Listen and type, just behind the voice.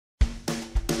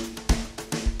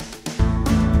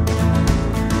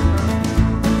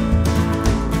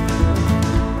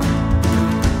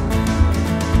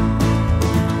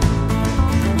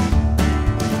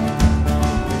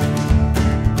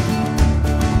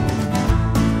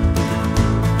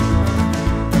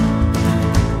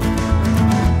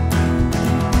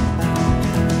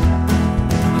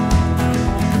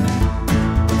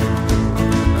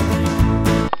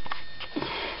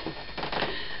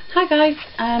guys,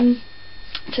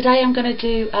 today I'm going to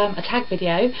do a tag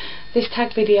video. This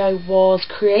tag video was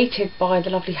created by the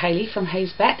lovely Hayley from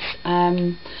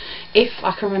Hayzbetts. If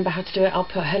I can remember how to do it, I'll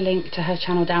put her link to her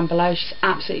channel down below. She's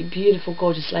absolutely beautiful,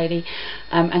 gorgeous lady,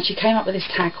 and she came up with this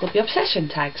tag called the Obsession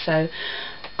tag. So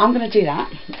I'm going to do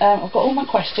that. I've got all my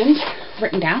questions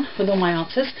written down with all my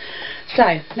answers.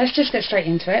 So let's just get straight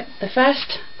into it. The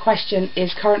first question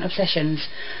is current obsessions,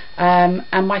 and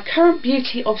my current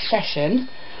beauty obsession,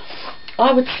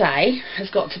 I would say, has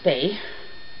got to be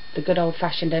the good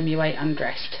old-fashioned MUA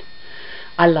undressed.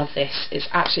 I love this. It's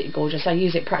absolutely gorgeous. I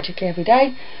use it practically every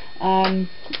day, and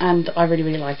I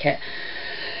really like it.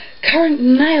 Current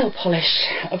nail polish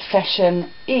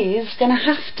obsession is going to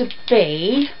have to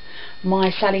be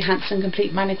my Sally Hansen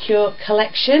Complete Manicure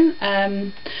collection,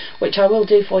 which I will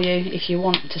do for you if you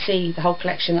want to see the whole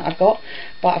collection that I've got.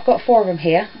 But I've got 4 of them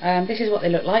here. This is what they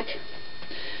look like.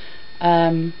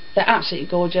 They're absolutely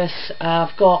gorgeous.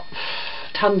 I've got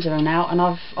tons of them now, and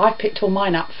I've picked all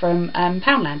mine up from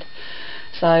Poundland.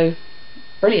 So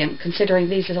brilliant, considering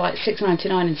these are like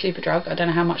 £6.99 in Superdrug. I don't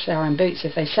know how much they are in Boots,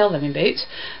 if they sell them in Boots,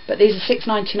 but these are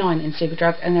 £6.99 in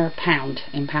Superdrug, and they're £1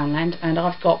 in Poundland. And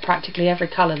I've got practically every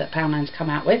colour that Poundland's come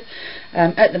out with.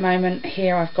 At the moment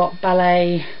here I've got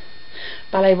Ballet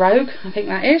Rogue, I think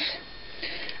that is,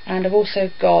 and I've also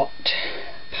got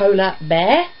Polar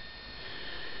Bear,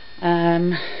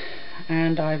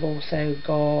 and I've also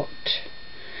got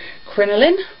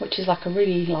Crinoline, which is like a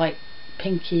really like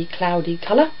pinky cloudy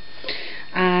colour.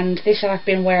 And this I've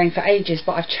been wearing for ages,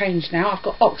 but I've changed now. I've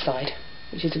got Oxide,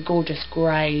 which is a gorgeous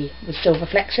grey with silver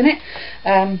flecks in it.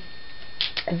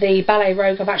 The Ballet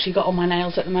Rogue I've actually got on my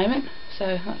nails at the moment,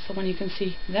 so that's the one you can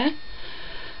see there.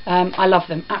 I love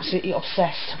them, absolutely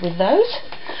obsessed with those.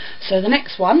 So the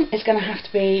next one is going to have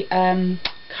to be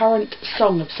current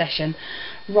song obsession.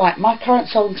 Right, my current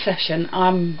song obsession,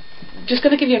 I'm just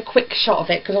going to give you a quick shot of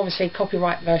it, because obviously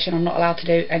copyright version I'm not allowed to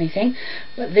do anything,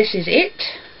 but this is it.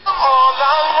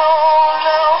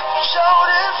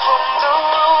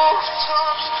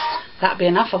 That'd be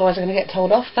enough, otherwise I'm going to get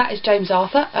told off. That is James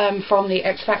Arthur from the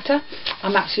X Factor.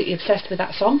 I'm absolutely obsessed with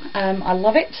that song. I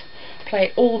love it. Play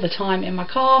it all the time in my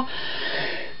car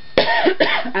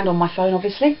and on my phone,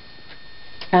 obviously.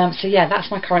 So yeah,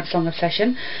 that's my current song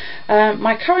obsession.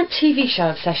 My current TV show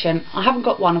obsession, I haven't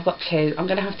got one, I've got 2. I'm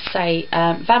going to have to say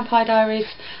Vampire Diaries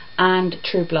and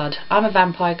True Blood. I'm a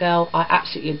vampire girl. I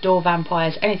absolutely adore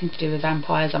vampires. Anything to do with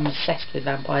vampires, I'm obsessed with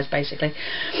vampires basically.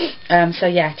 So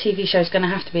yeah, TV show is going to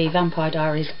have to be Vampire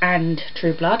Diaries and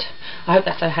True Blood. I hope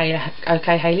that's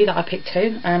okay, Hayley, that I picked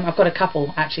 2. I've got a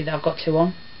couple actually that I've got 2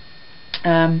 on.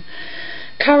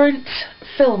 Current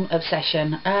film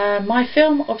obsession. My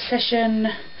film obsession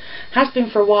has been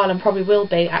for a while, and probably will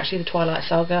be, actually, the Twilight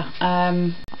Saga.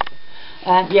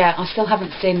 Yeah, I still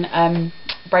haven't seen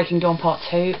Breaking Dawn Part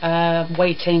 2.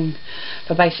 Waiting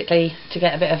for basically to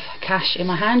get a bit of cash in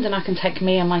my hand, and I can take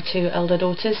me and my 2 elder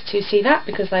daughters to see that,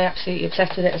 because they're absolutely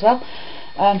obsessed with it as well.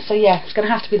 So yeah, it's going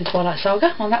to have to be the Twilight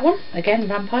Saga on that one. Again,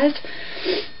 vampires.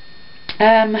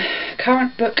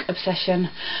 Current book obsession.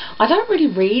 I don't really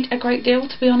read a great deal,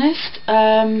 to be honest.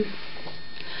 I'm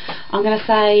going to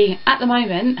say at the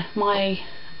moment my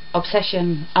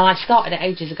obsession, and I started it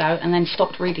ages ago and then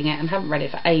stopped reading it and haven't read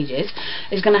it for ages,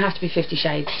 is going to have to be 50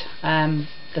 Shades.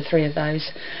 The 3 of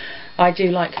those. I do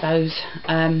like those.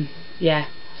 Yeah,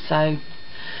 so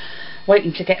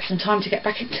waiting to get some time to get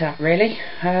back into that, really.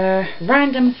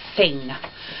 Random thing.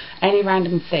 Any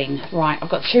random thing. Right, I've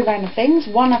got 2 random things.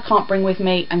 One I can't bring with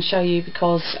me and show you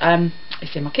because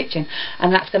it's in my kitchen,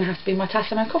 and that's going to have to be my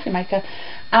Tassimo coffee maker.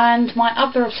 And my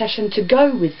other obsession to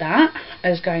go with that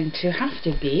is going to have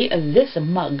to be this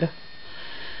mug.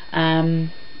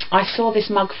 I saw this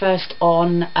mug first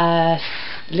on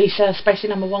Lisa Spacey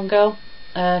 #1 Girl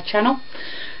channel.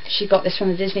 She got this from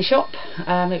the Disney shop.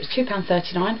 It was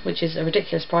 £2.39, which is a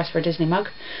ridiculous price for a Disney mug.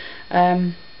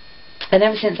 And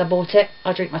ever since I bought it,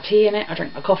 I drink my tea in it, I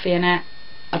drink my coffee in it,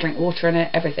 I drink water in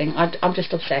it, everything. I'm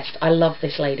just obsessed. I love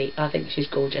this lady. I think she's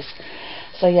gorgeous.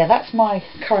 So yeah, that's my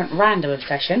current random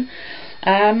obsession.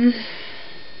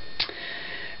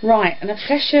 Right, an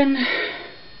obsession,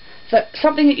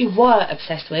 something that you were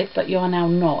obsessed with but you are now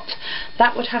not.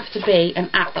 That would have to be an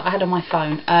app that I had on my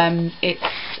phone. It's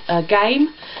a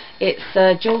game.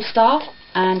 It's Jewel Star,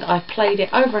 and I've played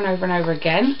it over and over and over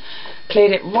again.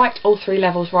 Cleared it right, all 3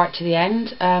 levels right to the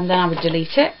end. Then I would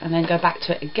delete it and then go back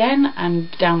to it again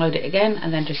and download it again,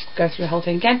 and then just go through the whole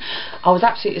thing again. I was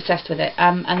absolutely obsessed with it,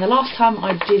 and the last time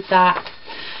I did that,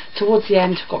 towards the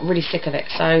end, got really sick of it.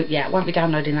 So yeah, won't be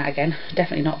downloading that again.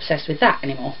 Definitely not obsessed with that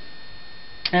anymore.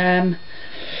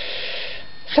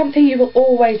 Something you will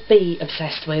always be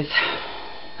obsessed with.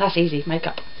 That's easy.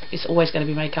 Makeup. It's always going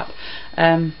to be makeup.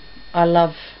 I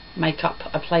love makeup.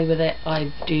 I play with it.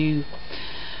 I do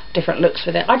different looks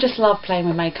with it. I just love playing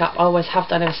with makeup. I always have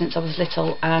done ever since I was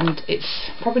little, and it's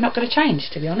probably not going to change,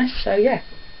 to be honest. So yeah,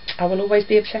 I will always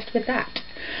be obsessed with that.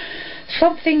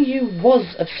 Something you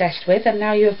was obsessed with and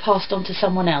now you have passed on to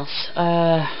someone else.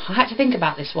 I had to think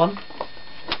about this one,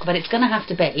 but it's going to have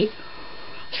to be,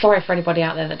 sorry for anybody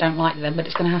out there that don't like them, but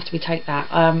it's going to have to be Take That.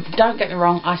 Don't get me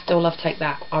wrong, I still love Take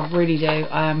That. I really do.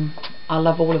 I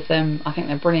love all of them. I think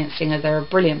they're brilliant singers. They're a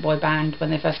brilliant boy band.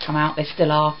 When they first come out, they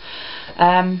still are.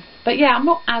 But yeah, I'm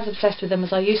not as obsessed with them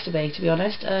as I used to be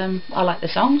honest. I like the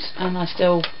songs, and I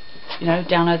still, you know,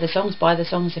 download the songs, buy the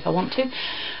songs if I want to.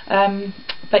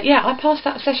 But yeah, I passed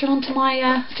that obsession on to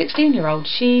my 16-year-old.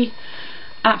 She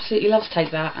absolutely loves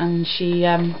Take That, and she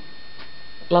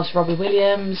loves Robbie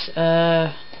Williams.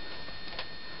 Yeah,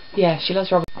 she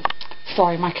loves Robbie.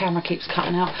 Sorry, my camera keeps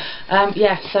cutting out.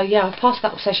 Yeah, so yeah, I passed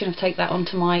that obsession of Take That on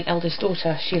to my eldest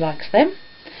daughter. She likes them.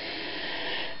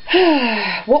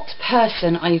 What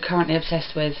person are you currently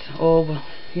obsessed with? Or,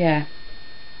 yeah,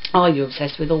 are you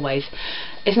obsessed with always?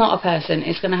 It's not a person,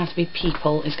 it's going to have to be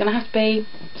people. It's going to have to be,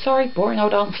 sorry, boring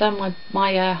old answer,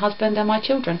 my husband and my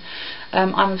children.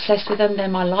 I'm obsessed with them. They're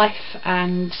my life,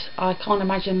 and I can't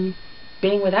imagine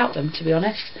being without them, to be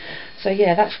honest. So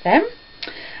yeah, that's them.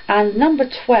 And number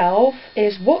 12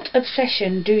 is, what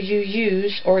obsession do you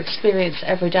use or experience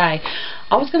every day?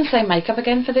 I was going to say makeup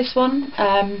again for this one,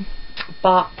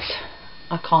 but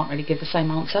I can't really give the same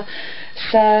answer.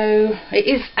 So it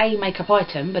is a makeup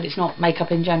item, but it's not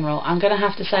makeup in general. I'm going to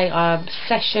have to say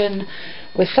obsession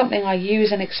with something I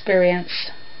use and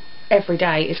experience every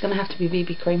day. It's going to have to be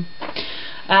BB cream.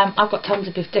 I've got tons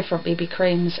of different BB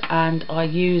creams, and I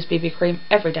use BB cream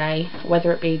every day,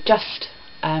 whether it be just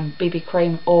BB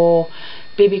cream or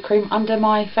BB cream under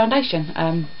my foundation.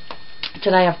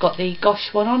 Today I've got the Gosh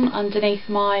one on underneath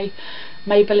my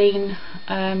Maybelline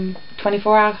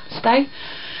 24-hour stay.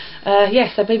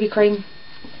 Yeah, so BB cream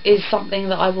is something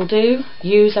that I will do,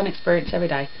 use and experience every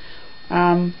day.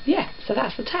 Yeah, so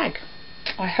that's the tag.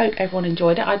 I hope everyone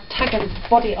enjoyed it. I tag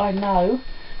everybody I know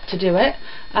to do it,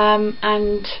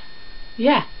 and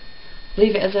yeah,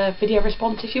 leave it as a video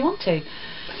response if you want to.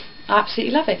 I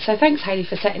absolutely love it. So thanks, Hayley,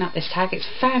 for setting up this tag. It's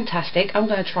fantastic. I'm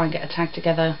going to try and get a tag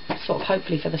together, sort of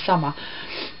hopefully for the summer,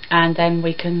 and then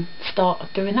we can start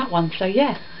doing that one. So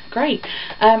yeah, great.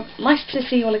 Nice to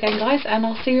see you all again, guys, and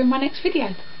I'll see you in my next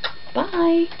video.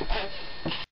 Bye.